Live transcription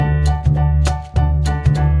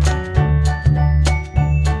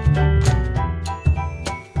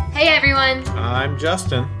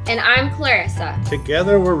Justin. And I'm Clarissa.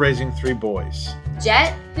 Together we're raising 3 boys.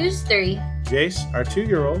 Jet, who's 3. Jace, our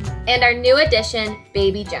 2-year-old. And our new addition,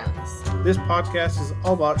 Baby Jones. This podcast is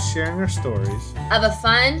all about sharing our stories of a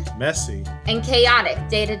fun, messy, and chaotic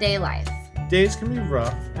day-to-day life. Days can be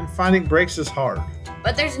rough, and finding breaks is hard.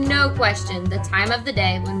 But there's no question the time of the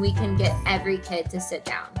day when we can get every kid to sit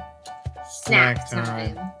down. Snack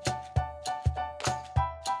time.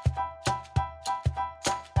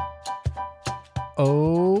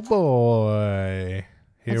 Oh boy.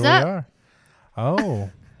 Here What's we up? are.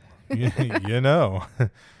 Oh, you know,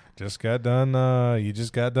 just got done. You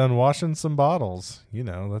just got done washing some bottles. You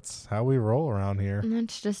know, that's how we roll around here. And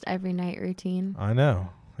that's just every night routine. I know.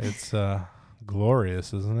 It's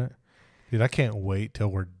glorious, isn't it? Dude, I can't wait till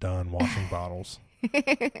we're done washing bottles.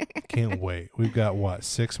 Can't wait. We've got, what,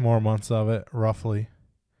 6 more months of it, roughly?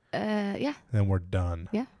 Yeah. Then we're done.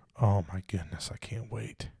 Yeah. Oh, my goodness. I can't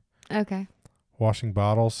wait. Okay. Washing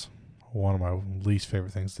bottles, one of my least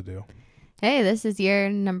favorite things to do. Hey, this is year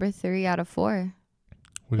number 3 out of 4.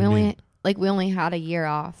 What do you mean? We only had a year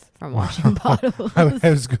off from washing bottles. I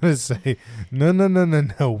was going to say,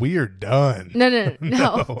 no. We are done. No.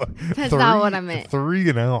 That's not what I meant. 3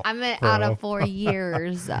 and out. I meant bro. out of 4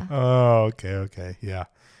 years. Oh, okay. Yeah.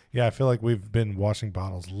 I feel like we've been washing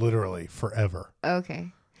bottles literally forever.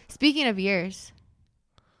 Okay. Speaking of years,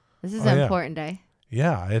 this is Oh, an yeah. important day.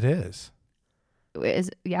 Yeah, it is.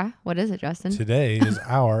 What is it, Justin? Today is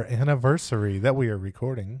our anniversary that we are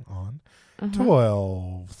recording on.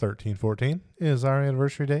 12/13/14 is our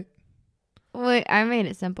anniversary date. Wait, I made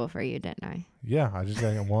it simple for you, didn't I? Yeah, I just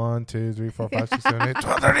got 1, 2, 3, 4, 5, 6, 7, 8,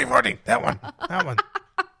 12, 13, 14. That one.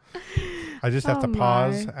 I just have to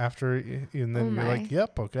pause after, and then you're like,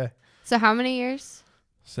 yep, okay. So how many years?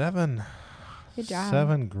 7. Good job.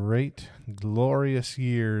 7 great, glorious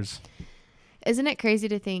years. Isn't it crazy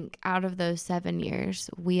to think out of those 7 years,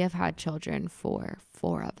 we have had children for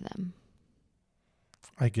 4 of them?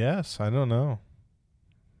 I guess. I don't know.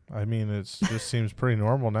 I mean, it just seems pretty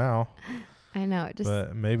normal now. I know.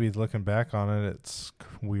 But maybe looking back on it, it's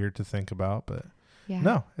weird to think about. But yeah.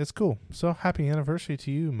 no, it's cool. So happy anniversary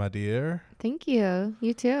to you, my dear. Thank you.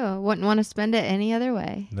 You too. Wouldn't want to spend it any other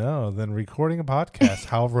way. No, then recording a podcast.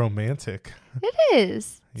 How romantic. It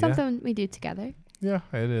is. Yeah. Something we do together. Yeah,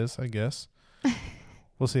 it is, I guess.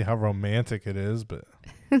 We'll see how romantic it is, but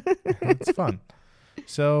it's fun.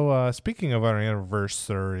 So speaking of our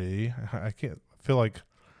anniversary, I feel like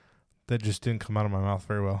that just didn't come out of my mouth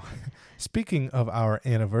very well. Speaking of our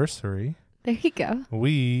anniversary, There you go.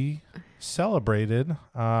 we celebrated,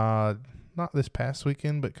 not this past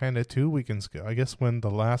weekend, but kind of 2 weekends ago. I guess when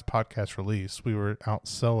the last podcast released, we were out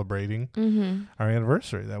celebrating our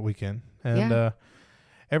anniversary that weekend. And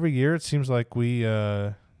every year it seems like we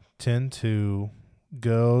tend to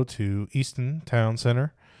go to Easton Town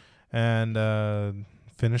Center and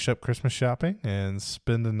finish up Christmas shopping and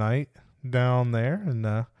spend the night down there.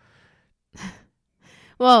 And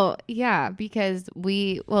Well, yeah, because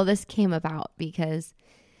this came about because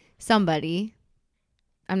somebody,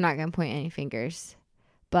 I'm not going to point any fingers,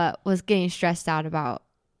 but was getting stressed out about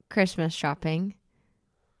Christmas shopping.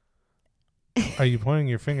 are you pointing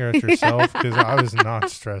your finger at yourself? Because I was not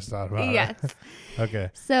stressed out about Yes. it. Okay.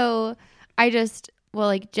 So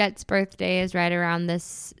Jet's birthday is right around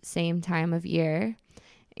this same time of year.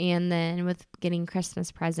 And then with getting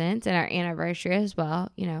Christmas presents and our anniversary as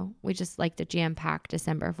well, we just like to jam-pack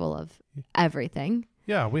December full of everything.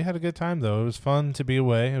 Yeah, we had a good time, though. It was fun to be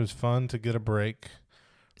away. It was fun to get a break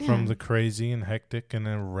from the crazy and hectic and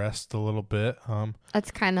then rest a little bit. That's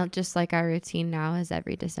kind of just like our routine now is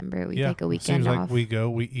every December we take a it weekend seems off. like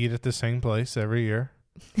we eat at the same place every year.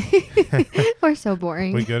 We're so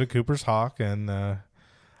boring. We go to Cooper's Hawk and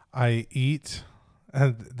I eat,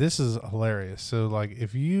 and this is hilarious. So like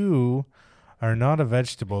if you are not a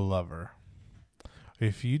vegetable lover,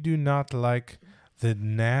 if you do not like the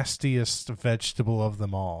nastiest vegetable of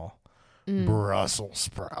them all, Brussels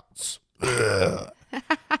sprouts. Ugh.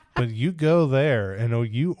 But you go there and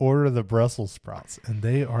you order the Brussels sprouts and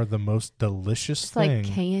they are the most delicious it's thing.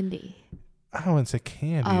 like candy. I wouldn't say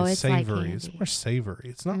candy. Oh, it's it's like savory. candy. It's more savory.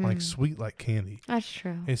 It's not like sweet like candy. That's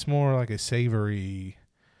true. It's more like a savory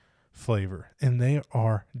flavor. And they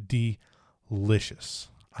are delicious.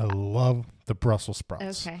 I love the Brussels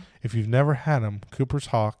sprouts. Okay. If you've never had them, Cooper's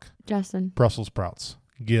Hawk, Justin, Brussels sprouts.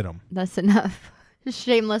 Get them. that's enough.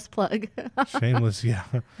 Shameless plug. Shameless, yeah.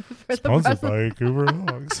 For the Sponsored Brussels- by Cooper's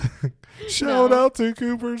Hawks. Shout out to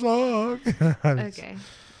Cooper's Hawk. Okay.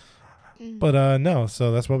 But no,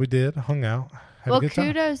 so that's what we did. Hung out. Had a good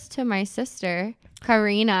time. Kudos to my sister,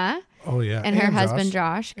 Karina, Oh, yeah. and her husband,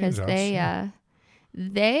 Josh, because Josh, they yeah.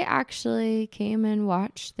 They actually came and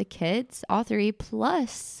watched the kids, all three,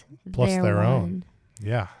 plus their own.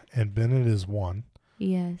 Yeah. And Bennett is 1.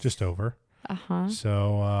 Yes. Just over. Uh-huh.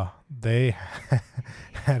 So they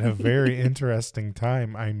had a very interesting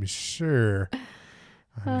time, I'm sure.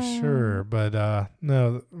 But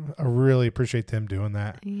no, I really appreciate them doing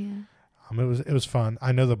that. Yeah. It was fun.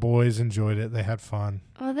 I know the boys enjoyed it. They had fun.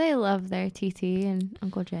 Well, they love their TT and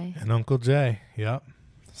Uncle Jay. And Uncle Jay, yep.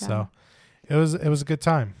 So it was a good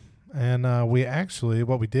time. And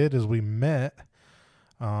what we did is we met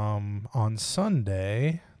on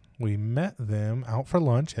Sunday. We met them out for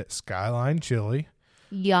lunch at Skyline Chili.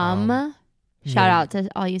 Yum. Shout out to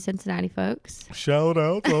all you Cincinnati folks. Shout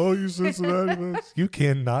out to all you Cincinnati folks. You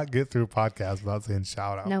cannot get through a podcast without saying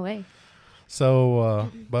shout out. No way.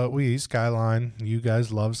 So, but we eat Skyline. You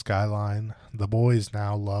guys love Skyline. The boys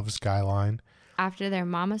now love Skyline. After their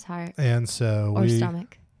mama's heart. And so or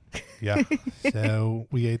stomach. Yeah. So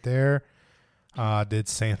we ate there. Did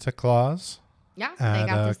Santa Claus. Yeah.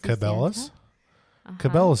 At Cabela's.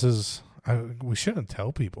 Cabela's is, we shouldn't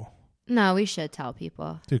tell people. No, we should tell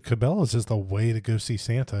people. Dude, Cabela's is the way to go see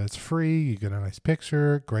Santa. It's free. You get a nice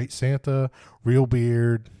picture. Great Santa. Real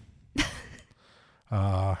beard.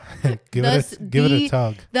 Give it a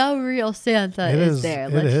tug. The real Santa is there.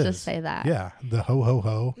 Let's just say that. Yeah, the ho ho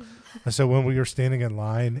ho. So when we were standing in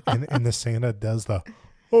line and the Santa does the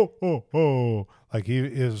ho ho ho, like he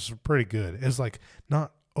is pretty good. It's like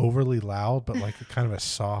not overly loud, but like kind of a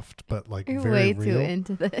soft, but like You're very way real. Too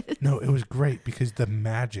into this. No, it was great because the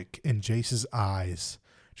magic in Jace's eyes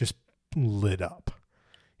just lit up.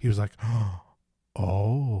 He was like,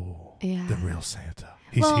 oh, yeah, the real Santa.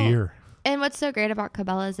 He's here. And what's so great about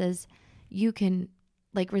Cabela's is you can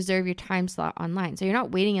like reserve your time slot online, so you're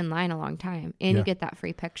not waiting in line a long time, and you get that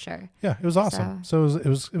free picture. Yeah, it was awesome. So it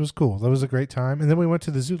was cool. That was a great time. And then we went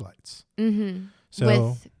to the Zoo Lights. Mm-hmm. So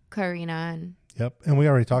with Karina and. Yep, and we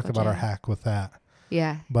already talked about our hack with that.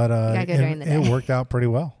 Yeah, but it worked out pretty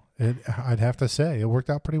well. I'd have to say it worked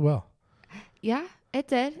out pretty well. Yeah, it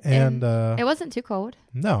did, and it wasn't too cold.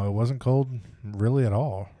 No, it wasn't cold really at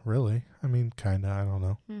all. Really, I mean, kind of. I don't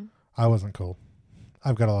know. I wasn't cold.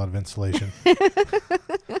 I've got a lot of insulation.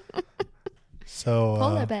 So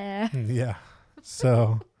polar bear. Yeah.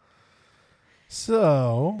 So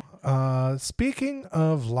speaking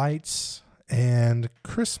of lights and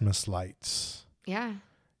Christmas lights. Yeah.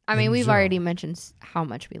 I mean, we've already mentioned how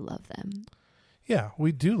much we love them. Yeah,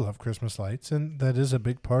 we do love Christmas lights, and that is a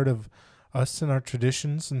big part of us and our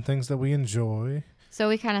traditions and things that we enjoy. So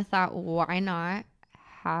we kind of thought, why not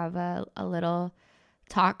have a little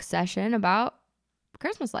talk session about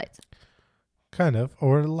Christmas lights? Kind of,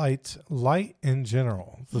 or light in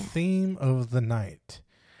general. The theme of the night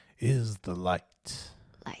is the light.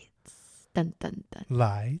 Lights. Dun, dun, dun.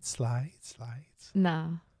 Lights.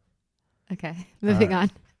 No. Okay, moving on.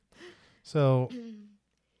 So,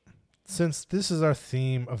 since this is our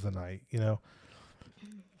theme of the night,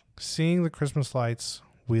 seeing the Christmas lights,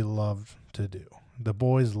 we love to do. The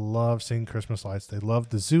boys love seeing Christmas lights. They love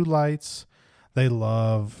the zoo lights. They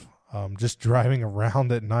love just driving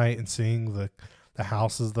around at night and seeing the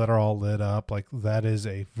houses that are all lit up. Like, that is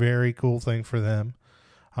a very cool thing for them.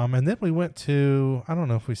 And then we went to, I don't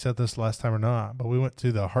know if we said this last time or not, but we went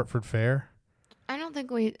to the Hartford Fair. I don't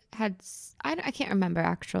think we had, I can't remember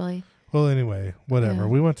actually. Well, anyway, whatever. Yeah.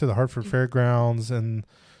 We went to the Hartford Fairgrounds and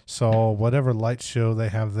saw whatever light show they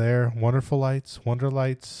have there. Wonder Lights,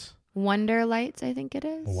 I think it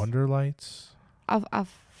is. Wonder Lights. I'll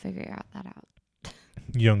figure that out.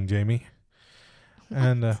 Young Jamie.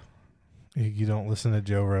 And you don't listen to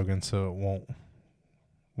Joe Rogan, so it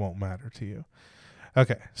won't matter to you.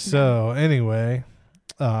 Okay, so anyway,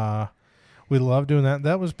 we love doing that.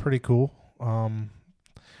 That was pretty cool.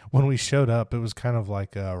 When we showed up, it was kind of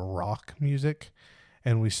like rock music,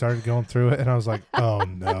 and we started going through it, and I was like, "Oh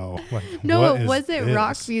no!" Like, no, it wasn't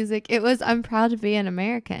rock music. It was "I'm Proud to Be an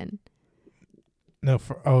American." No,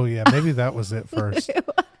 maybe that was it first.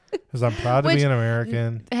 Because I'm proud to be an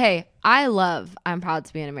American. Hey, I love "I'm Proud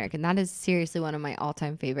to Be an American." That is seriously one of my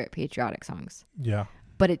all-time favorite patriotic songs. Yeah,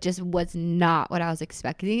 but it just was not what I was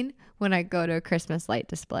expecting when I go to a Christmas light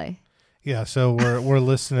display. Yeah, so we're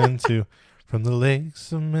listening to. From the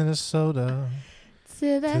lakes of Minnesota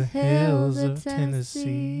to the hills of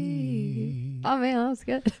Tennessee. Oh, man, that was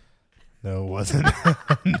good. No, it wasn't.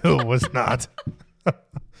 No, it was not.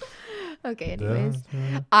 Okay, anyways.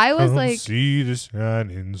 I was like... See the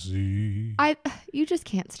shining sea. You just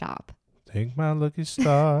can't stop. Thank my lucky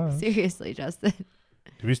stars. Seriously, Justin.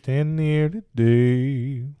 To be standing here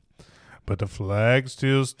today. But the flag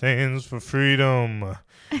still stands for freedom, and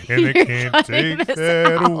they You're can't cutting take this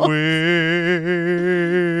that out. away.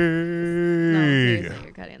 No, seriously,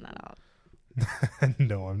 you're cutting that out.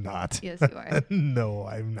 No, I'm not. Yes, you are. No,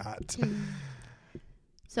 I'm not.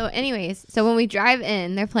 So anyways, when we drive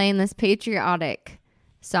in, they're playing this patriotic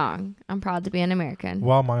song. I'm proud to be an American.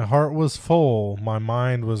 While my heart was full, my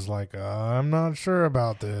mind was like, I'm not sure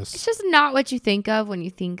about It's this. just not what you think of when you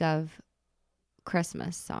think of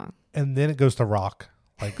Christmas song. And then it goes to rock,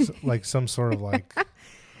 like some sort of like,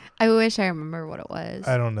 I wish I remember what it was.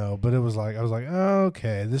 I don't know, but it was like, I was like, oh,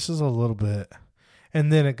 okay, this is a little bit.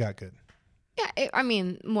 And then it got good. Yeah, I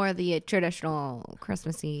mean, more of the traditional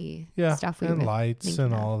Christmassy Yeah, stuff. We and were lights thinking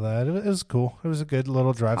and of. all of that. It was cool. It was a good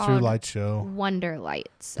little drive-through Called light show. Wonder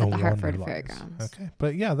Lights Oh, at the Hartford Wonder Lights. Fairgrounds. Okay,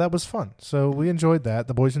 but yeah, that was fun. So we enjoyed that.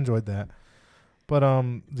 The boys enjoyed that. But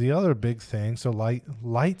the other big thing, so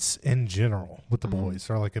lights in general with the boys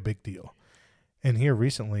are like a big deal. And here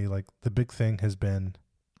recently, like the big thing has been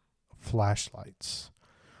flashlights.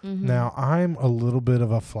 Mhm. Now I'm a little bit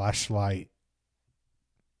of a flashlight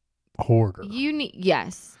hoarder. You need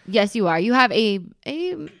yes, you are. You have a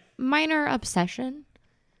minor obsession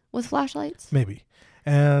with flashlights, Maybe.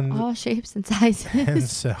 And all shapes and sizes. and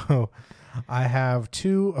so I have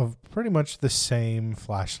two of pretty much the same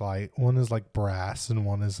flashlight. One is like brass and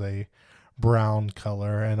one is a brown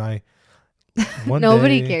color. And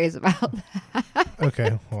Nobody cares about that.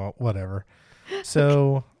 Okay, well, whatever.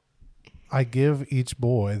 So I give each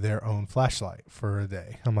boy their own flashlight for a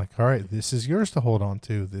day. I'm like, all right, this is yours to hold on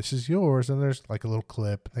to. This is yours. And there's like a little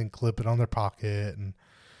clip and then clip it on their pocket. And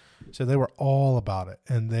so they were all about it.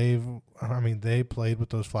 And they played with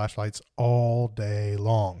those flashlights all day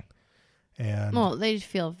long. And Well, they just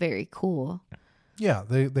feel very cool. yeah,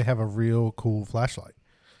 they have a real cool flashlight.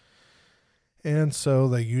 And so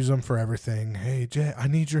they use them for everything. Hey, Jay, I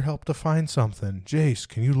need your help to find something. Jace,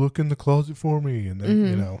 can you look in the closet for me? And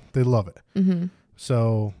they, they love it. Mm-hmm.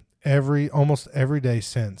 So almost every day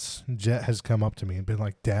since, Jet has come up to me and been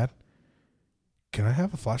like, Dad, can I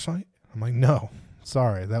have a flashlight? I'm like, no,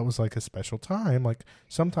 sorry. That was like a special time. Like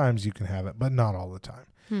sometimes you can have it, but not all the time.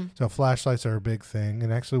 So flashlights are a big thing.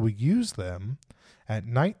 And actually we use them at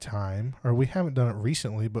nighttime, or we haven't done it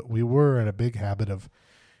recently, but we were in a big habit of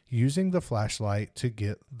using the flashlight to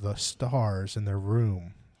get the stars in their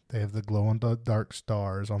room. They have the glow-in-the-dark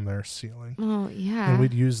stars on their ceiling. Oh, yeah. And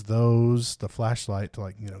we'd use the flashlight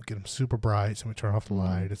to get them super bright. So we turn off the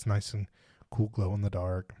light. It's nice and cool glow in the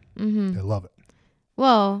dark. Mm-hmm. They love it.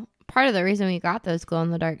 Well, part of the reason we got those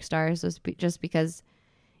glow-in-the-dark stars was just because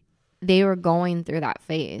they were going through that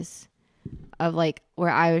phase of like where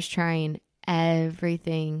I was trying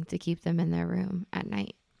everything to keep them in their room at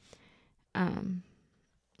night.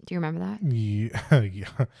 Do you remember that?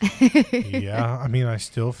 Yeah. Yeah. I mean, I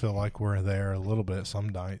still feel like we're there a little bit some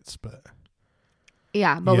nights, but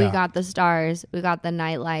Yeah, but we Yeah. got the stars, we got the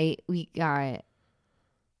nightlight, we got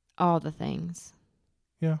all the things.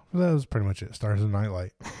 yeah, that was pretty much it. Stars and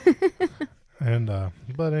nightlight. And,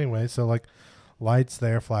 but anyway, so like lights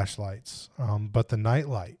there, flashlights, but the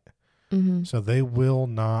nightlight. Mm-hmm. So they will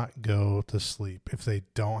not go to sleep if they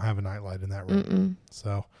don't have a nightlight in that room. Mm-mm.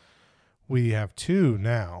 So we have two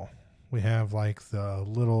now. We have like the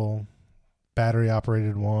little battery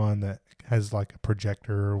operated one that has like a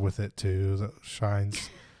projector with it too that shines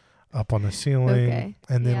up on the ceiling. Okay.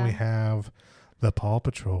 And then we Yeah. have the Paw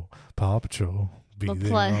Patrol. Be The there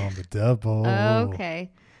plug. on the double.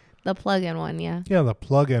 Okay. The plug-in one, yeah. Yeah, the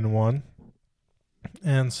plug-in one.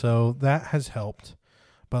 And so that has helped.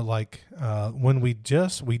 But like when we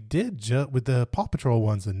did with the Paw Patrol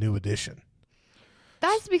one's the new edition.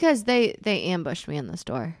 That's because they ambushed me in the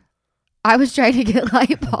store. I was trying to get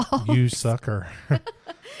light bulbs. You sucker.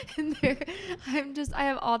 And I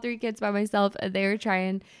have all three kids by myself, and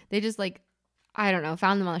they just like, I don't know,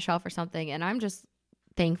 found them on the shelf or something. And I'm just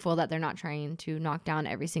thankful that they're not trying to knock down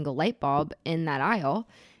every single light bulb in that aisle.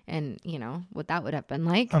 And you know what that would have been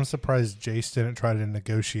like. I'm surprised Jace didn't try to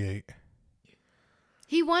negotiate.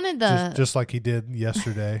 He wanted Just like he did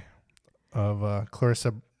yesterday of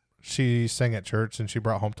Clarissa. She sang at church and she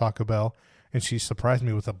brought home Taco Bell and she surprised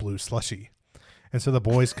me with a blue slushie. And so the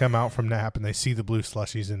boys come out from nap and they see the blue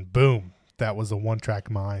slushies and boom, that was a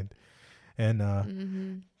one-track mind.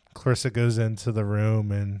 And Clarissa goes into the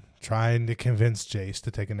room and trying to convince Jace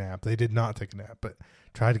to take a nap. They did not take a nap, but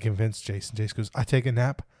tried to convince Jace. And Jace goes, I take a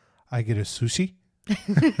nap, I get a sushi.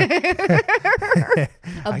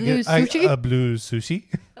 A blue sushi.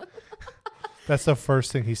 That's the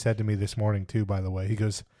first thing he said to me this morning too, by the way. He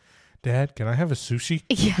goes, Dad, can I have a sushi?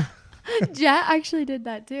 Yeah. Jet actually did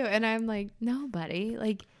that too. And I'm like, no, buddy.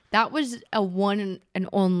 Like, that was a one and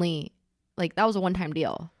only Like, that was a one-time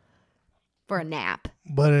deal for a nap.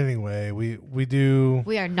 But anyway, we do.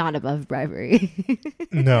 We are not above bribery.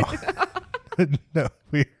 No. No,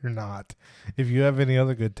 we are not. If you have any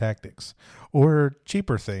other good tactics or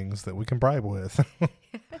cheaper things that we can bribe with,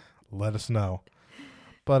 let us know.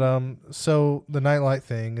 But so the nightlight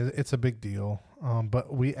thing, it's a big deal.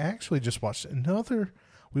 But we actually just watched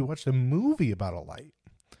we watched a movie about a light.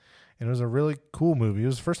 And it was a really cool movie. It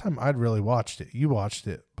was the first time I'd really watched it. You watched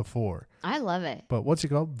it before. I love it. But what's it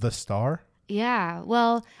called? The Star? Yeah.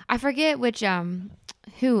 Well, I forget which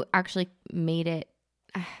who actually made it.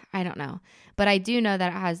 I don't know. But I do know that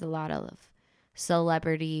it has a lot of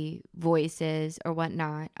celebrity voices or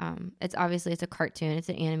whatnot. It's a cartoon. It's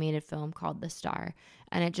an animated film called The Star,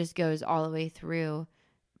 and it just goes all the way through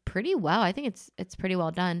pretty well. I think it's pretty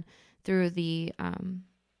well done through the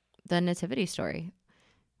nativity story.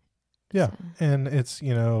 Yeah. So. And it's,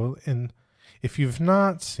 and if you've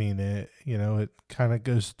not seen it, it kind of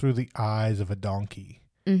goes through the eyes of a donkey.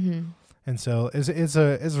 Mm-hmm. And so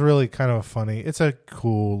it's really kind of funny. It's a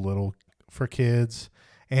cool little for kids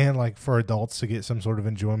and like for adults to get some sort of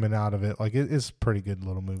enjoyment out of it. Like it is a pretty good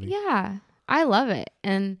little movie. Yeah, I love it.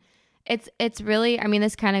 And it's really, I mean,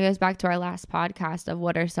 this kind of goes back to our last podcast of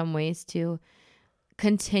what are some ways to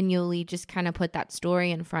continually just kind of put that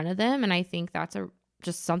story in front of them. And I think that's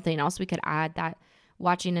just something else we could add, that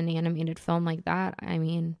watching an animated film like that. I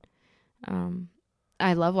mean,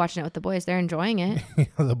 I love watching it with the boys. They're enjoying it.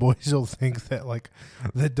 The boys will think that like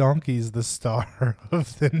the donkey's the star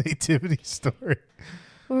of the nativity story.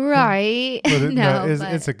 Right. But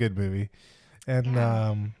it's a good movie. And,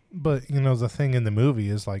 yeah. But the thing in the movie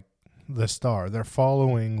is like the star, they're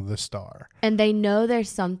following the star. And they know there's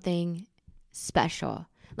something special.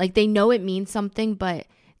 Like they know it means something, but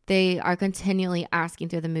they are continually asking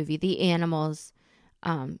through the movie. The animals,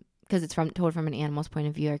 because it's told from an animal's point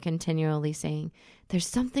of view, are continually saying, there's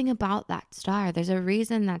something about that star. There's a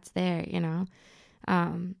reason that's there,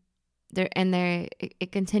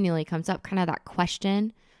 it continually comes up, kind of that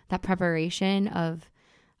question, that preparation of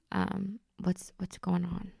what's going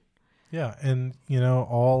on. Yeah, and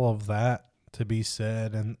all of that to be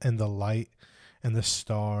said, and the light and the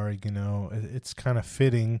star, it's kind of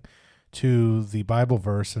fitting to the Bible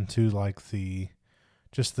verse and to like the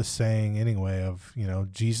saying anyway of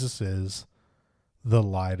Jesus is the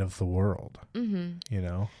light of the world.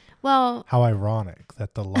 Mm-hmm. Well, how ironic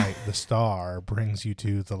that the light, the star, brings you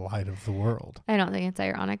to the light of the world. I don't think it's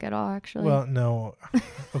ironic at all, actually. Well, no.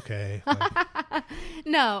 Okay.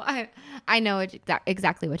 No, I know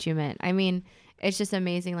exactly what you meant. I mean, it's just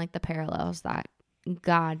amazing, like the parallels that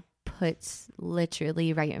God puts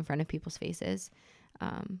literally right in front of people's faces.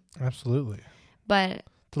 Absolutely. But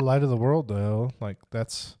the light of the world, though, like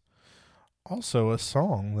that's also a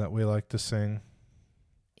song that we like to sing.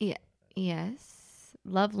 Yeah. Yes.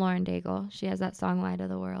 Love Lauren Daigle. She has that song "Light of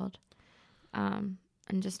the World," and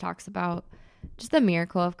just talks about just the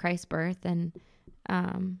miracle of Christ's birth, and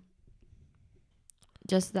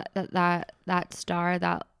just that star,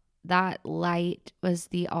 that light was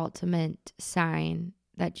the ultimate sign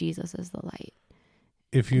that Jesus is the light.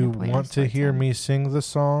 If you want to hear me sing the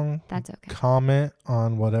song, that's okay. Comment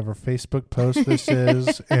on whatever Facebook post this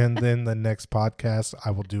is, and then the next podcast, I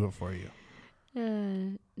will do it for you.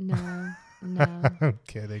 No. I'm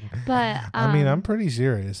kidding. But I mean, I'm pretty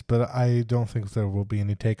serious, but I don't think there will be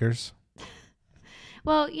any takers.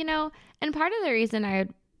 Well, and part of the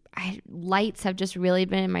reason lights have just really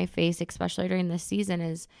been in my face, especially during this season,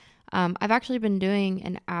 is I've actually been doing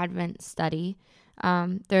an Advent study.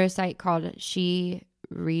 There's a site called She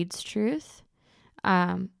Reads Truth.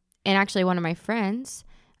 And actually one of my friends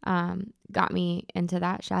got me into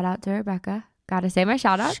that. Shout out to Rebecca. Gotta say my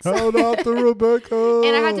shout outs. Shout out to Rebecca.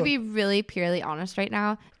 And I have to be really purely honest right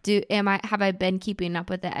now. Have I been keeping up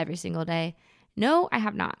with it every single day? No, I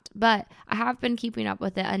have not. But I have been keeping up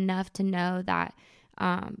with it enough to know that,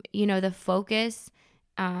 the focus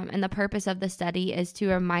and the purpose of the study is to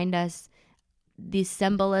remind us the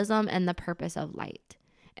symbolism and the purpose of light.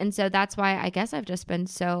 And so that's why I guess I've just been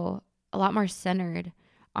a lot more centered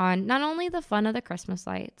on not only the fun of the Christmas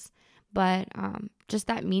lights, but just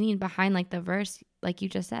that meaning behind like the verse, like you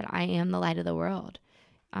just said, I am the light of the world.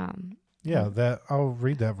 I'll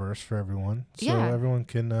read that verse for everyone so Yeah. everyone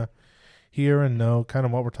can hear and know kind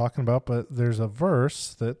of what we're talking about. But there's a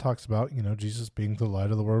verse that talks about, Jesus being the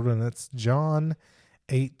light of the world, and that's John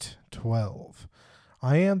 8:12.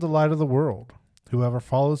 I am the light of the world. Whoever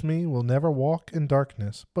follows me will never walk in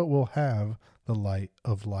darkness, but will have the light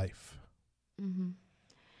of life. Mm-hmm.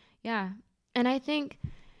 Yeah. And I think,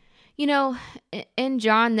 in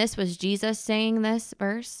John, this was Jesus saying this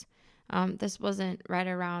verse. This wasn't right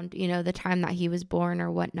around, the time that he was born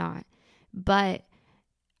or whatnot. But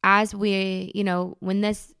as we, when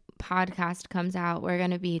this podcast comes out, we're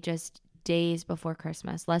going to be just days before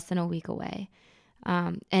Christmas, less than a week away.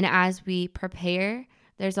 And as we prepare,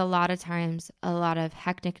 there's a lot of times a lot of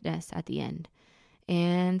hecticness at the end,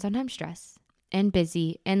 and sometimes stress and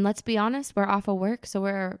busy. And let's be honest, we're off of work, so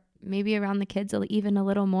we're maybe around the kids even a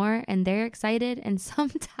little more, and they're excited. And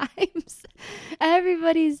sometimes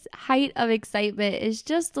everybody's height of excitement is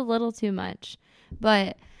just a little too much.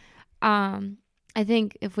 But I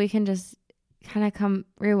think if we can just kind of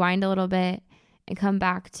rewind a little bit and come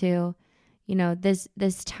back to,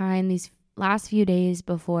 this time, these last few days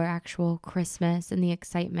before actual Christmas, and the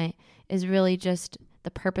excitement is really just,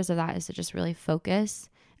 the purpose of that is to just really focus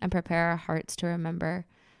and prepare our hearts to remember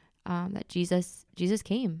that Jesus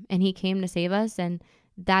came, and he came to save us, and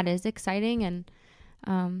that is exciting. And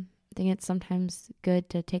I think it's sometimes good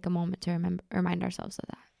to take a moment to remind ourselves of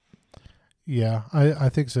that. Yeah, I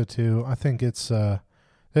think so too. I think it's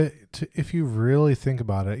if you really think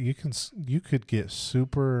about it, you could get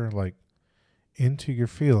super like into your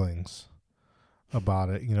feelings about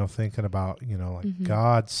it, thinking about, like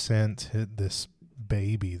God sent this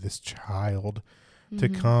baby, this child, to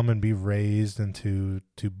come and be raised and to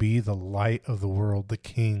be the light of the world, the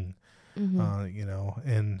king,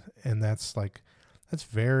 and that's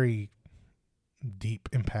very deep,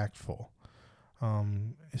 impactful.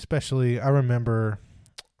 Especially, I remember,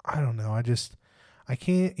 I don't know, I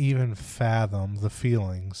can't even fathom the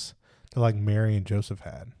feelings that like Mary and Joseph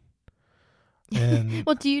had. And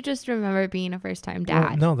well, do you just remember being a first time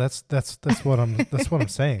dad? Well, no, that's what I'm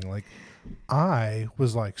saying. Like, I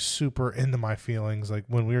was like super into my feelings like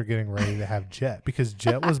when we were getting ready to have Jet, because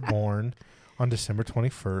Jet was born on December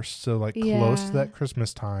 21st, so like close to that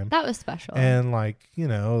Christmas time. That was special. And like,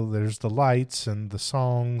 there's the lights and the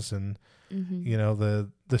songs and the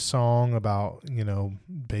song about,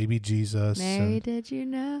 baby Jesus. Mary, did you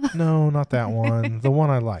know? No, not that one. The one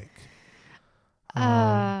I like.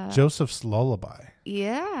 Joseph's Lullaby.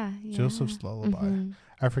 Yeah. Joseph's Lullaby.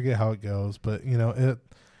 I forget how it goes, but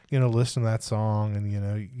listen to that song and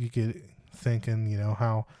you get thinking,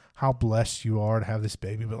 how blessed you are to have this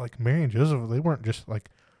baby. But like Mary and Joseph, they weren't just like,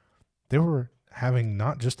 they were having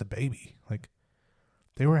not just a baby, like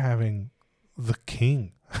they were having the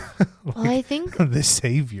king. Well, I think the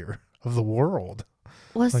savior of the world.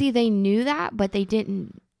 Well, see, they knew that, but they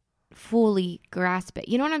didn't fully grasp it.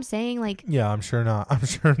 You know what I'm saying? Like, yeah, I'm sure not. I'm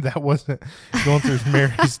sure that wasn't going through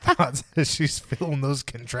Mary's thoughts as she's feeling those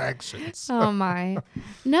contractions. Oh my.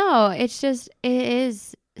 No, it's just, it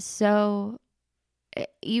is so,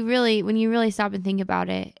 when you really stop and think about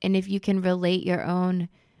it, and if you can relate your own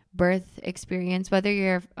birth experience, whether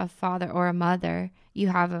you're a father or a mother, you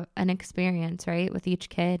have an experience, right, with each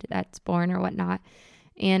kid that's born or whatnot.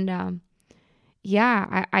 And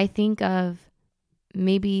I think of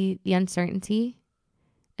maybe the uncertainty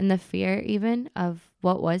and the fear even of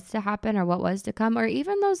what was to happen or what was to come, or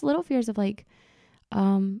even those little fears of like,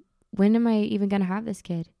 when am I even going to have this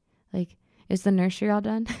kid? Like, is the nursery all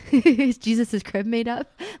done? Is Jesus's crib made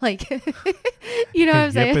up? Like, you know what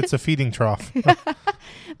I'm saying? Yep, it's a feeding trough.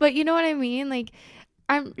 But you know what I mean? Like,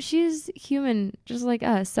 she's human just like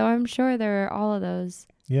us. So I'm sure there are all of those.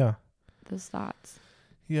 Yeah. Those thoughts.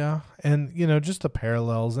 Yeah. And, just the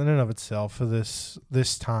parallels in and of itself for this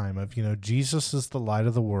time of, Jesus is the light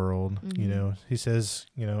of the world. He says,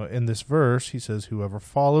 in this verse, he says, whoever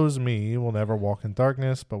follows me will never walk in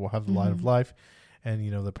darkness, but will have the light of life. And,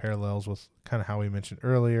 the parallels with kind of how we mentioned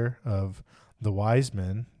earlier of the wise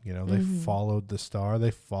men, they followed the star,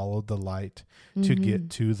 they followed the light to get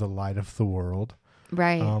to the light of the world.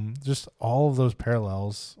 Right. Just all of those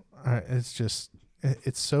parallels.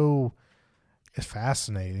 It's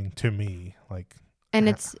fascinating to me. Like, and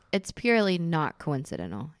it's purely not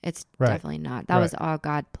coincidental. It's definitely not. That was all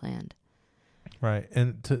God planned. Right.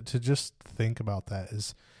 And to just think about that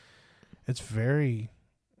it's very,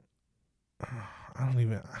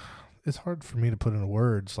 it's hard for me to put into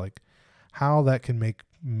words, like how that can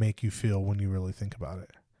make you feel when you really think about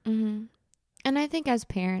it. Mm-hmm. And I think as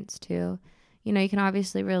parents too, you can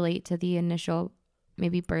obviously relate to the initial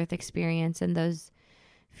maybe birth experience and those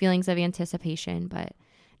feelings of anticipation, but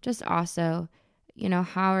just also,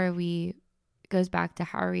 goes back to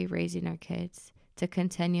how are we raising our kids to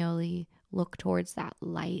continually look towards that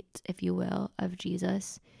light, if you will, of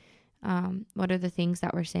Jesus. What are the things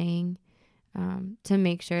that we're saying to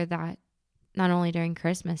make sure that not only during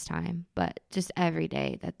Christmas time, but just every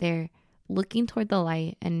day that they're looking toward the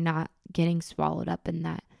light and not getting swallowed up in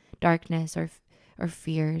that darkness or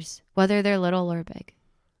fears, whether they're little or big.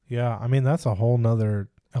 Yeah. I mean, that's a whole nother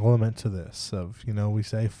element to this of, we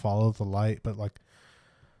say follow the light, but like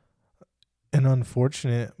an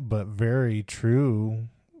unfortunate but very true,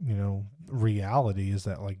 reality is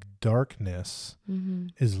that like darkness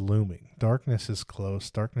is looming. Darkness is close.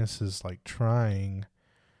 Darkness is like trying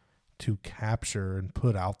to capture and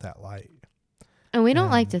put out that light. And we don't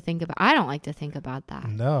like to think about, I don't like to think about that.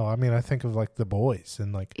 No, I mean, I think of like The Boys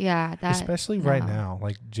and like, yeah, that, especially right now,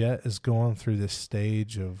 like Jet is going through this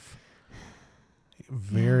stage of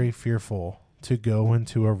very fearful to go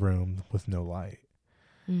into a room with no light.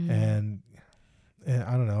 And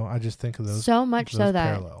I don't know. I just think of those so much so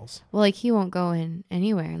that parallels. Well, like he won't go in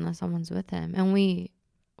anywhere unless someone's with him, and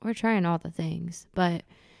we're trying all the things, but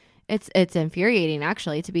it's infuriating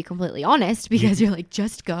actually, to be completely honest, because you're like,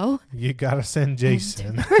 just go. You gotta send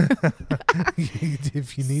Jason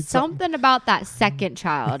if you need something about that second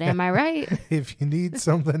child. Am I right? If you need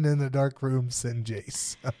something in the dark room, send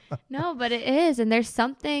Jace. No, but it is, and there's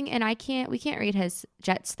something, and we can't read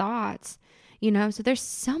Jet's thoughts, so there's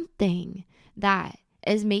something that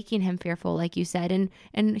is making him fearful, like you said,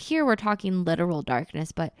 and here we're talking literal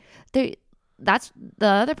darkness, but that's the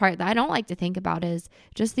other part that I don't like to think about, is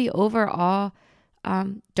just the overall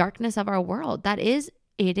darkness of our world.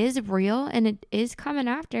 It is real, and it is coming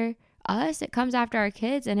after us. It comes after our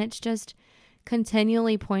kids, and it's just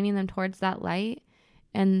continually pointing them towards that light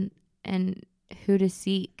and who to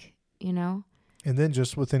seek, And then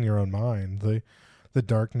just within your own mind, the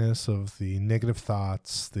darkness of the negative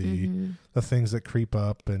thoughts, the things that creep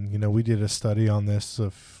up. And, we did a study on this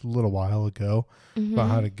a little while ago about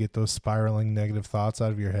how to get those spiraling negative thoughts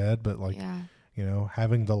out of your head. But like,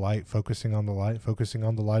 having the light, focusing on the light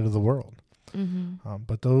of the world.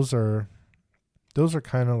 But those are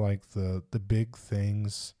kind of like the big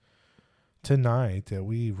things tonight that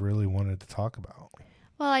we really wanted to talk about.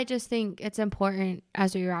 Well, I just think it's important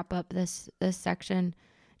as we wrap up this section,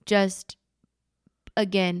 just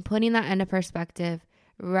again, putting that into perspective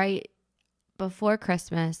right before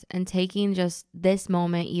Christmas and taking just this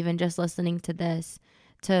moment, even just listening to this,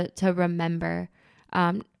 to remember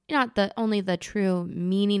not only the true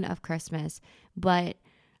meaning of Christmas, but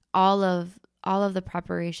all of the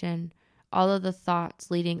preparation, all of the thoughts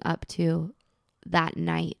leading up to that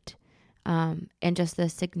night, and just the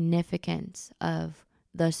significance of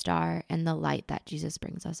the star and the light that Jesus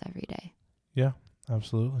brings us every day. Yeah,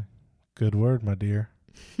 absolutely. Good word, my dear.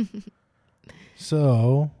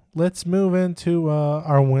 So let's move into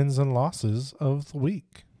our wins and losses of the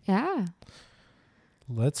week. Yeah.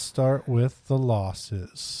 Let's start with the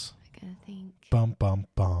losses. I gotta think. Bum, bum,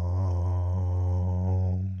 bum.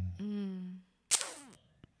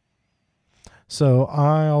 So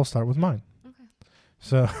I'll start with mine.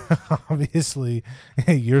 So, obviously,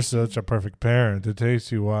 you're such a perfect parent. It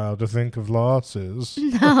takes you a while to think of losses.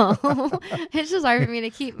 No, it's just hard for me to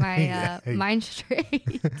keep my mind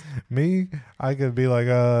straight. Me, I could be like,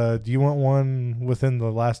 do you want one within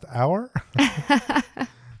the last hour?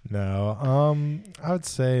 No. I would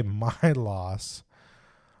say my loss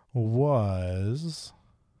was,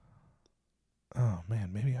 oh, man,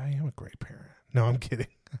 maybe I am a great parent. No, I'm kidding.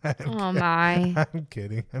 My. I'm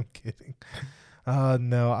kidding.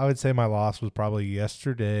 No, I would say my loss was probably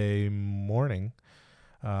yesterday morning,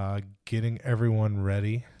 getting everyone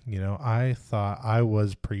ready. I thought I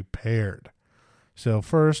was prepared. So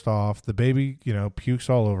first off, the baby, pukes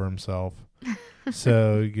all over himself.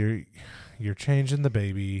 So you're changing the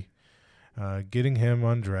baby, getting him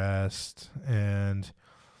undressed. And,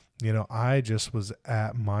 I just was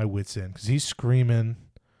at my wit's end because he's screaming.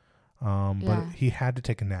 But he had to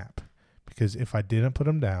take a nap, because if I didn't put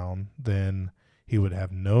him down, then he would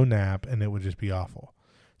have no nap and it would just be awful.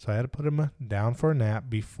 So I had to put him down for a nap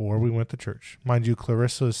before we went to church. Mind you,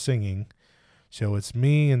 Clarissa is singing. So it's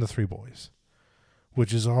me and the three boys,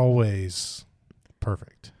 which is always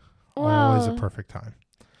perfect. Whoa. Always a perfect time.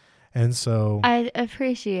 And so I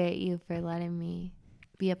appreciate you for letting me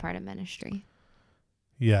be a part of ministry.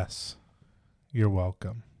 Yes, you're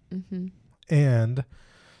welcome. Mm-hmm. And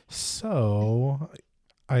so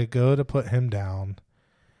I go to put him down,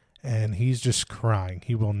 and he's just crying.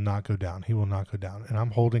 He will not go down. And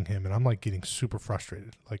I'm holding him, and I'm like getting super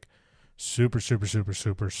frustrated, like super, super, super,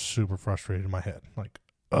 super, super frustrated in my head. Like,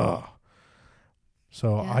 ugh.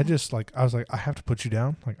 So I was like, I have to put you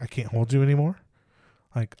down. Like, I can't hold you anymore.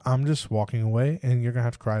 Like, I'm just walking away, and you're going to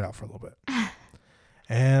have to cry it out for a little bit.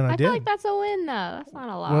 And I did. feel like that's a win, though. That's not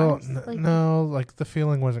a loss. Well, no, like the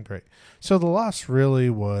feeling wasn't great. So the loss really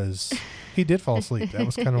was, he did fall asleep. That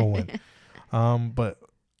was kind of a win. But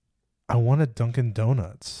I wanted Dunkin'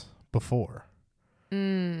 Donuts before.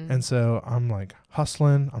 And so I'm like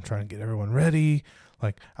hustling. I'm trying to get everyone ready.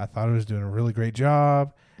 Like, I thought I was doing a really great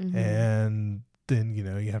job. Mm-hmm. And then,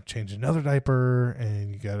 you have to change another diaper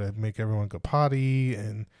and you got to make everyone go potty.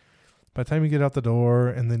 And by the time you get out the door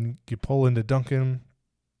and then you pull into Dunkin',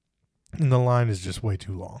 and the line is just way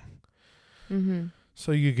too long. Mm-hmm.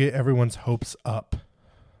 So you get everyone's hopes up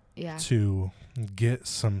to get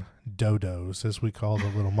some dodos, as we call the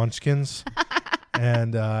little munchkins.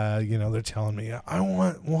 And, they're telling me, I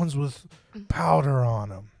want ones with powder on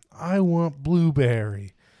them. I want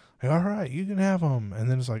blueberry. Like, all right, you can have them.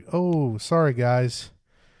 And then it's like, oh, sorry, guys.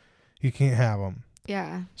 You can't have them.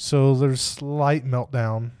 Yeah. So there's slight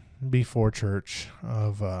meltdown before church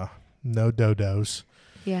of no dodos.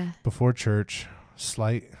 Yeah. Before church,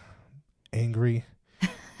 slight angry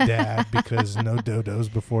dad because no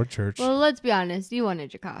dodos before church. Well, let's be honest. You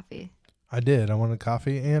wanted your coffee. I did. I wanted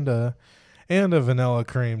coffee and a vanilla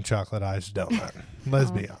cream chocolate iced donut.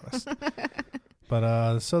 Let's be honest.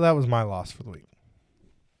 But so that was my loss for the week.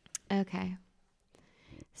 Okay.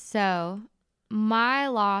 So my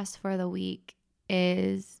loss for the week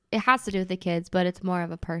it has to do with the kids, but it's more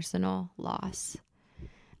of a personal loss.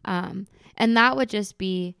 And that would just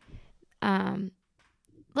be,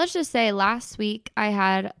 let's just say last week I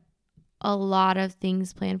had a lot of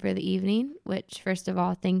things planned for the evening, which first of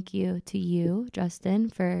all, thank you to you, Justin,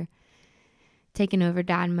 for taking over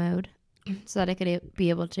dad mode so that I could be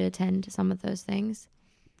able to attend some of those things.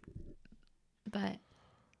 But.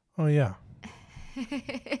 Oh, yeah.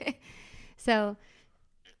 So,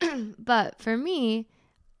 but for me,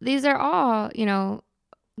 these are all,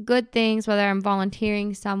 good things, whether I'm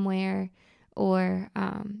volunteering somewhere or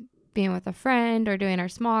being with a friend or doing our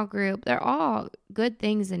small group. They're all good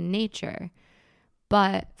things in nature.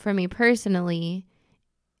 But for me personally,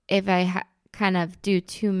 if I kind of do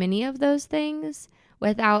too many of those things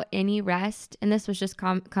without any rest, and this was just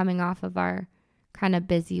coming off of our kind of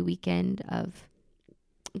busy weekend of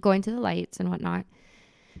going to the lights and whatnot,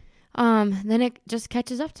 then it just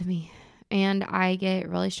catches up to me and I get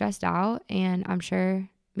really stressed out. And I'm sure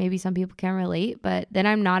maybe some people can relate, but then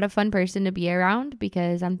I'm not a fun person to be around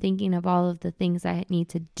because I'm thinking of all of the things I need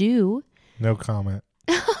to do. No comment.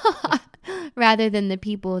 Rather than the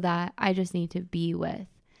people that I just need to be with.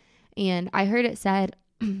 And I heard it said,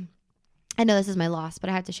 I know this is my loss, but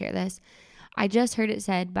I have to share this. I just heard it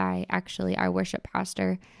said by actually our worship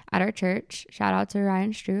pastor at our church. Shout out to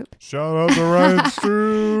Ryan Stroop. Shout out to Ryan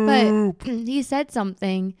Stroop. But he said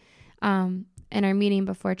something in our meeting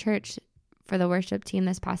before church for the worship team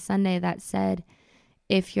this past Sunday that said,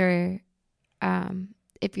 if you're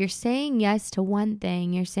saying yes to one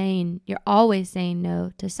thing, you're always saying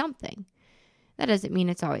no to something. That doesn't mean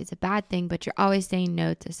it's always a bad thing, but you're always saying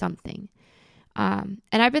no to something. And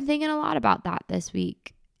I've been thinking a lot about that this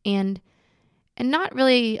week and not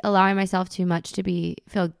really allowing myself too much to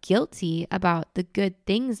feel guilty about the good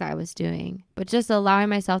things I was doing, but just allowing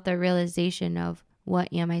myself the realization of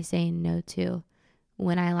what am I saying no to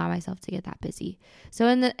when I allow myself to get that busy. So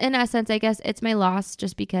in essence, I guess it's my loss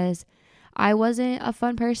just because I wasn't a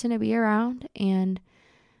fun person to be around. And,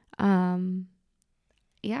 I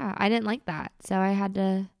didn't like that. So I had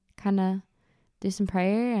to kind of do some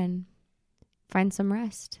prayer and find some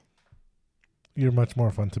rest. You're much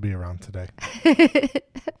more fun to be around today.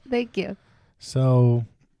 Thank you. So,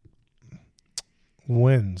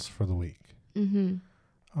 wins for the week. Mm-hmm.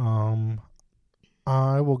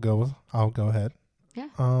 I'll go ahead. Yeah.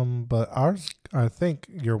 But I think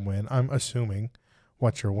your win, I'm assuming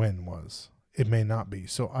what your win was. It may not be,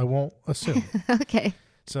 so I won't assume. Okay.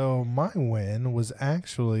 So my win was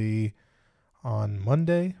actually on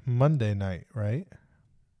Monday night, right?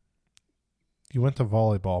 You went to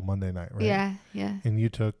volleyball Monday night, right? Yeah. And you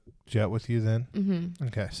took Jet with you then? Mm-hmm.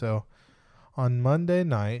 Okay, so on Monday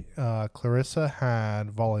night, Clarissa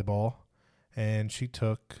had volleyball, and she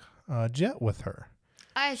took Jet with her.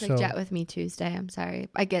 I took Jet with me Tuesday. I'm sorry.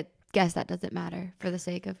 I guess that doesn't matter for the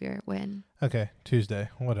sake of your win. Okay, Tuesday,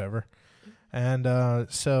 whatever. And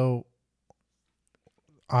so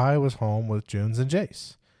I was home with Jones and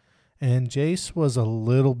Jace. And Jace was a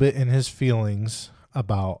little bit in his feelings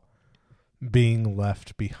about being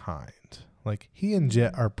left behind. Like, he and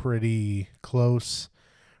Jet are pretty close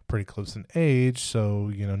in age, so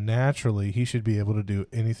naturally he should be able to do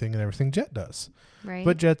anything and everything Jet does. Right.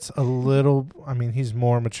 But Jet's a little, he's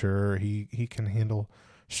more mature. He can handle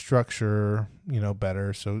structure,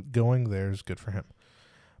 better. So going there is good for him.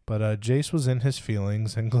 But Jace was in his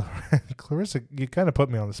feelings, and Clarissa, you kind of put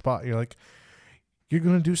me on the spot. You're like, you're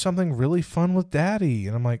going to do something really fun with Daddy.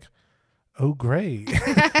 And I'm like, oh, great.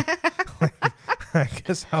 I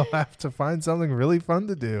guess I'll have to find something really fun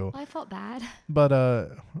to do. I felt bad.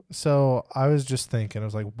 But so I was just thinking, I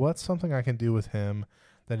was like, what's something I can do with him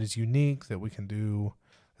that is unique that we can do?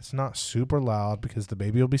 It's not super loud because the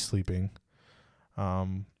baby will be sleeping.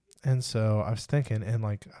 And so I was thinking, and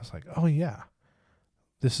like I was like, oh yeah,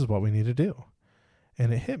 this is what we need to do.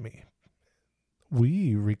 And it hit me.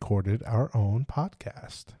 We recorded our own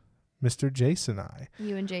podcast. Mr. Jason and I.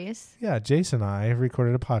 You and Jace? Yeah, Jason and I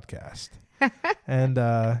recorded a podcast. And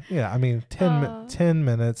yeah, I mean 10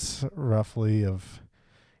 minutes roughly of,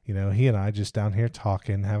 you know, he and I just down here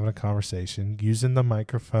talking, having a conversation, using the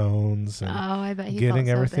microphones and I bet he getting felt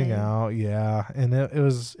so everything big. out. Yeah. And it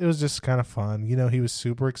was just kind of fun. You know, he was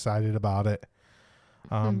super excited about it.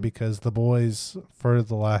 Because the boys for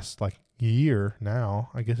the last like year now,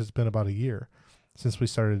 I guess it's been about a year since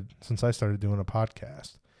I started doing a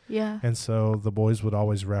podcast. Yeah. And so the boys would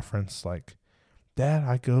always reference like,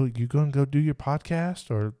 Dad, you going to go do your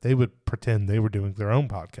podcast? Or they would pretend they were doing their own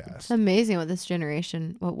podcast. It's amazing with this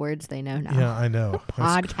generation, what words they know now. Yeah, I know.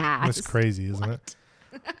 Podcast. That's crazy, isn't it?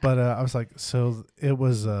 But I was like, so it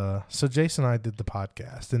was, so Jason and I did the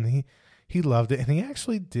podcast and he loved it. And he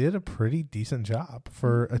actually did a pretty decent job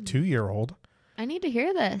for a 2-year-old. I need to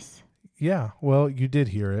hear this. Yeah. Well, you did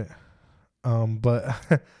hear it. But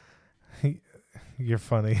you're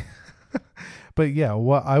funny. But yeah,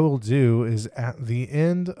 what I will do is at the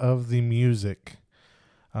end of the music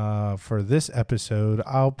for this episode,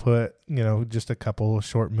 I'll put, you know, just a couple of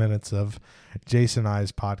short minutes of Jason and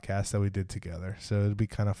I's podcast that we did together. So it'd be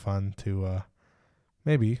kind of fun to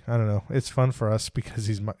maybe, I don't know. It's fun for us because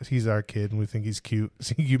he's our kid and we think he's cute.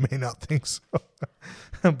 So you may not think so.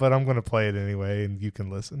 But I'm going to play it anyway and you can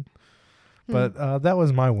listen. But that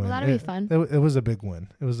was my win. Well, that'll be fun. It was a big win.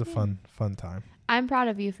 It was a fun time. I'm proud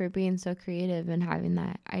of you for being so creative and having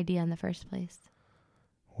that idea in the first place.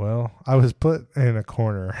 Well, I was put in a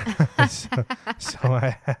corner, so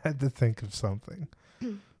I had to think of something.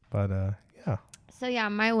 But yeah. So yeah,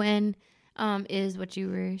 my win is what you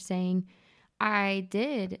were saying. I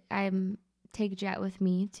take Jet with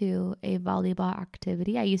me to a volleyball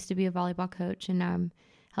activity. I used to be a volleyball coach, and now I'm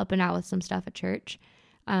helping out with some stuff at church.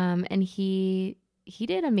 And he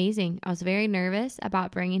did amazing. I was very nervous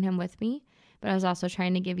about bringing him with me, but I was also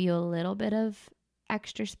trying to give you a little bit of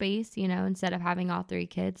extra space, you know, instead of having all 3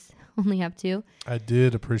 kids, only have 2. I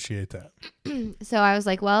did appreciate that. So I was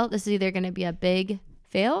like, well, this is either going to be a big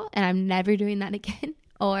fail and I'm never doing that again,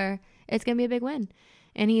 or it's going to be a big win.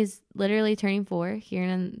 And he's literally turning 4 here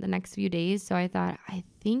in the next few days. So I thought, I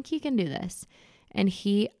think he can do this. And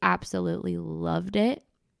he absolutely loved it.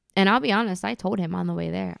 And I'll be honest, I told him on the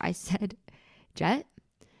way there, I said, Jet,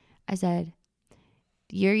 I said,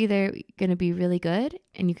 you're either going to be really good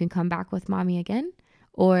and you can come back with mommy again,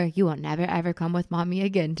 or you will never, ever come with mommy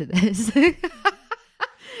again to this.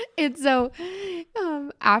 And so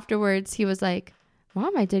afterwards, he was like,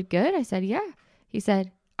 Mom, I did good. I said, yeah. He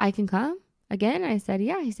said, I can come again? I said,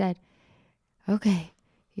 yeah. He said, okay.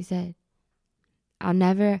 He said, I'll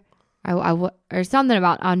never... or something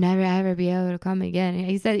about I'll never ever be able to come again.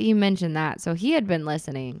 He mentioned that, so he had been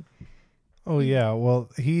listening. Oh yeah, well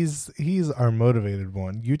he's our motivated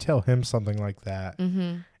one. You tell him something like that,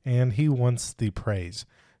 and he wants the praise.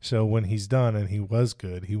 So when he's done and he was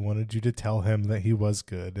good, he wanted you to tell him that he was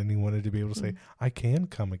good, and he wanted to be able to say, "I can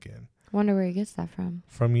come again." Wonder where he gets that from.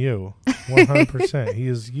 From you, 100%. He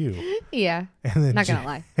is you. Yeah, and then not gonna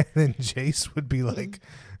lie. And then Jace would be like,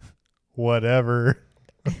 "Whatever."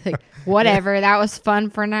 Like, whatever, that was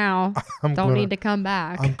fun for now. Don't need to come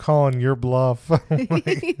back. I'm calling your bluff.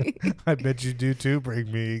 Like, I bet you do too.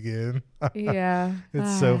 Bring me again. Yeah.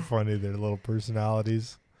 It's so funny, their little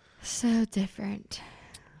personalities. So different.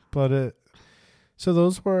 But so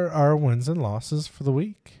those were our wins and losses for the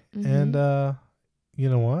week. And you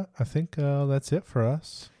know what? I think that's it for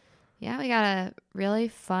us. Yeah, we got a really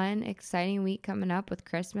fun, exciting week coming up with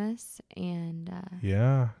Christmas. And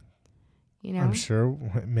yeah. You know? I'm sure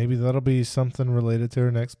maybe that'll be something related to our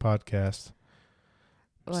next podcast.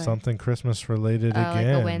 What? Something Christmas related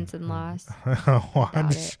again. Like a wins and loss.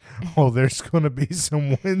 There's going to be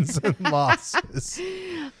some wins and losses.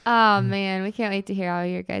 Oh, man. We can't wait to hear all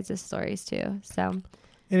your guys' stories, too. So,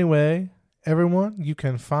 anyway, everyone, you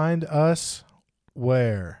can find us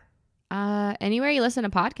where? Anywhere you listen to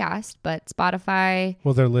podcasts, but Spotify.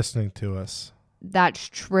 Well, they're listening to us. That's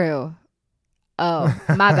true. Oh,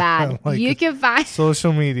 my bad. Like you can find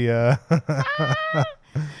social media.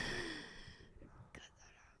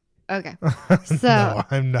 Okay. So no,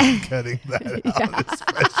 I'm not cutting that out,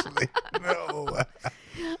 especially. No.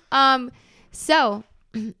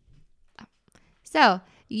 So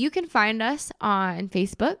you can find us on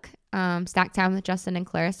Facebook Snack Time with Justin and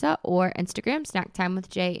Clarissa, or Instagram, Snack Time with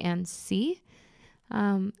J and C.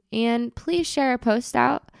 And please share a post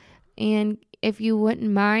out. And if you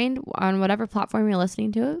wouldn't mind, on whatever platform you're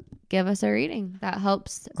listening to, give us a rating. That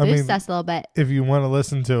helps boost us a little bit. If you want to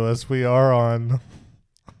listen to us, we are on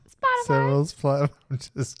Spotify, several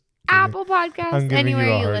platforms. Just Apple Podcasts,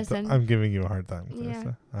 anywhere you listen. I'm giving you a hard time,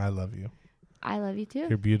 Clarissa. Yeah. I love you. I love you too.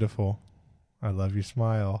 You're beautiful. I love your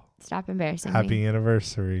smile. Stop embarrassing me. Happy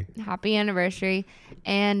anniversary. Happy anniversary.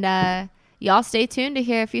 And y'all stay tuned to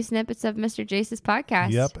hear a few snippets of Mr. Jace's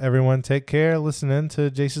podcast. Yep. Everyone take care. Listen in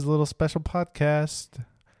to Jace's little special podcast.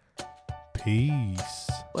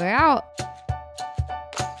 Peace. We're out.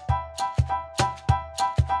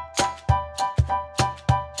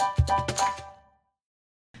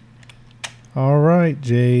 All right,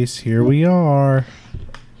 Jace. Here we are.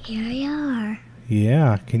 Here we are.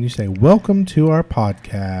 Yeah. Can you say welcome to our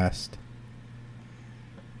podcast?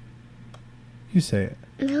 You say it.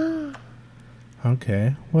 No.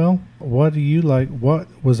 Okay. Well, what do you like? What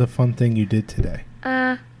was a fun thing you did today?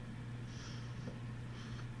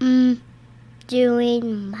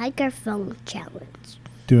 Doing microphone challenge.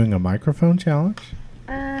 Doing a microphone challenge?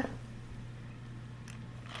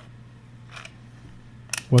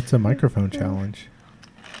 What's a microphone challenge?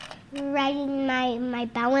 Riding my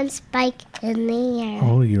balance bike in the air.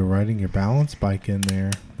 Oh, you're riding your balance bike in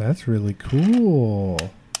there. That's really cool.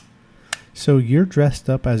 So you're dressed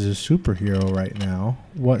up as a superhero right now.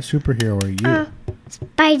 What superhero are you?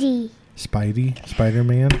 Spidey. Spidey?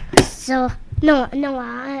 Spider-Man? So no,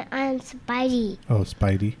 I'm Spidey. Oh,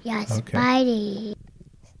 Spidey. Yeah, Okay. Spidey.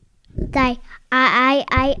 Like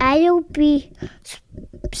I'll be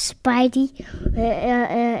Spidey.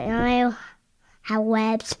 I'll have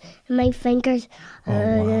webs in my fingers. Oh,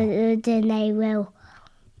 wow. Then I will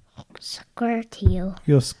squirt you.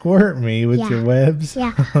 You'll squirt me with your webs?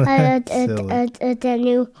 Yeah. That's silly. Then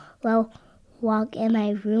you will walk in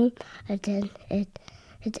my room, and then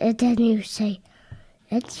you say,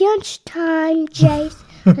 "It's lunchtime, Jace."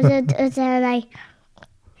 and then I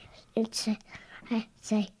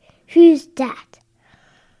say, "Who's that?"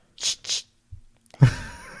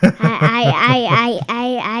 I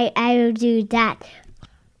will do that.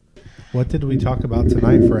 What did we talk about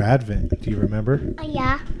tonight for Advent? Do you remember?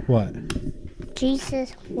 Yeah. What?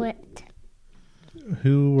 Jesus wept.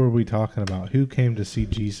 Who were we talking about? Who came to see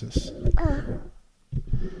Jesus?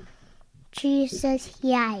 Jesus,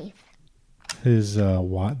 yeah. His the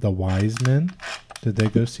wise men? Did they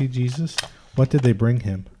go see Jesus? What did they bring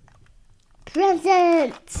him?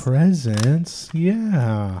 Presents. Presents?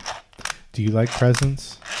 Yeah. Do you like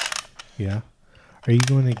presents? Yeah. Are you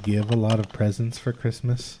going to give a lot of presents for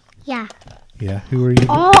Christmas? Yeah. Yeah. Who are you?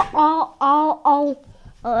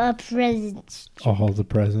 All presents. All the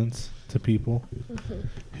presents to people. Mm-hmm.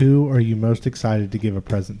 Who are you most excited to give a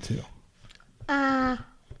present to?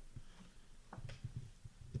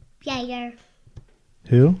 Yair.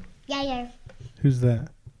 Who? Yair. Who's that?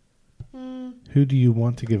 Who do you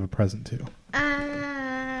want to give a present to?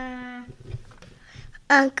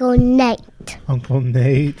 Uncle Nate. Uncle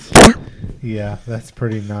Nate? Yeah, that's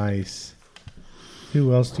pretty nice.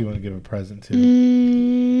 Who else do you want to give a present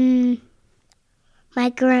to? My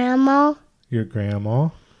grandma. Your grandma?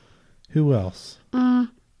 Who else? My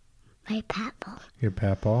papa. Your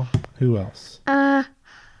papa? Who else?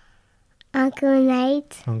 Uncle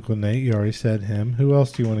Nate. Uncle Nate, you already said him. Who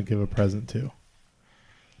else do you want to give a present to?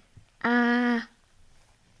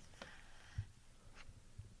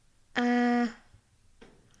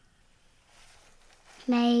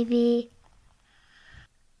 Maybe.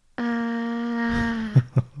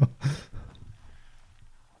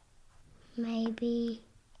 Maybe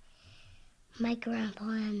my grandpa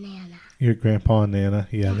and Nana. Your grandpa and Nana?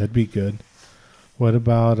 Yeah, that'd be good. What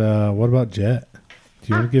about Jet? Do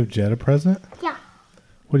you want to give Jet a present? Yeah.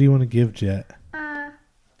 What do you want to give Jet? I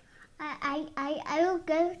will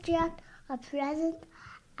give Jet a present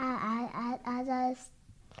at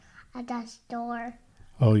the store.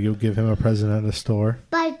 Oh, you'll give him a present at the store?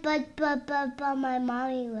 But my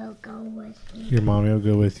mommy will go with me. Your mommy will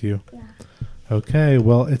go with you? Yeah. Okay,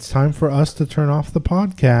 well, it's time for us to turn off the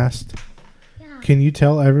podcast. Yeah. Can you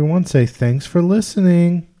tell everyone, say thanks for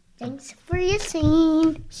listening? Thanks for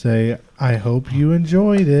listening. Say, I hope you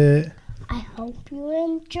enjoyed it. I hope you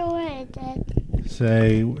enjoyed it.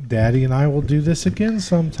 Say, Daddy and I will do this again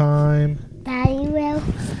sometime.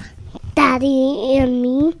 Daddy and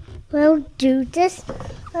me will do this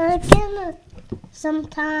again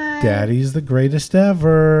sometime. Daddy's the greatest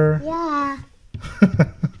ever. Yeah.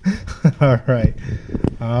 All right.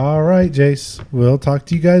 All right, Jace. We'll talk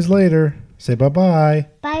to you guys later. Say bye-bye.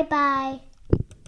 Bye-bye.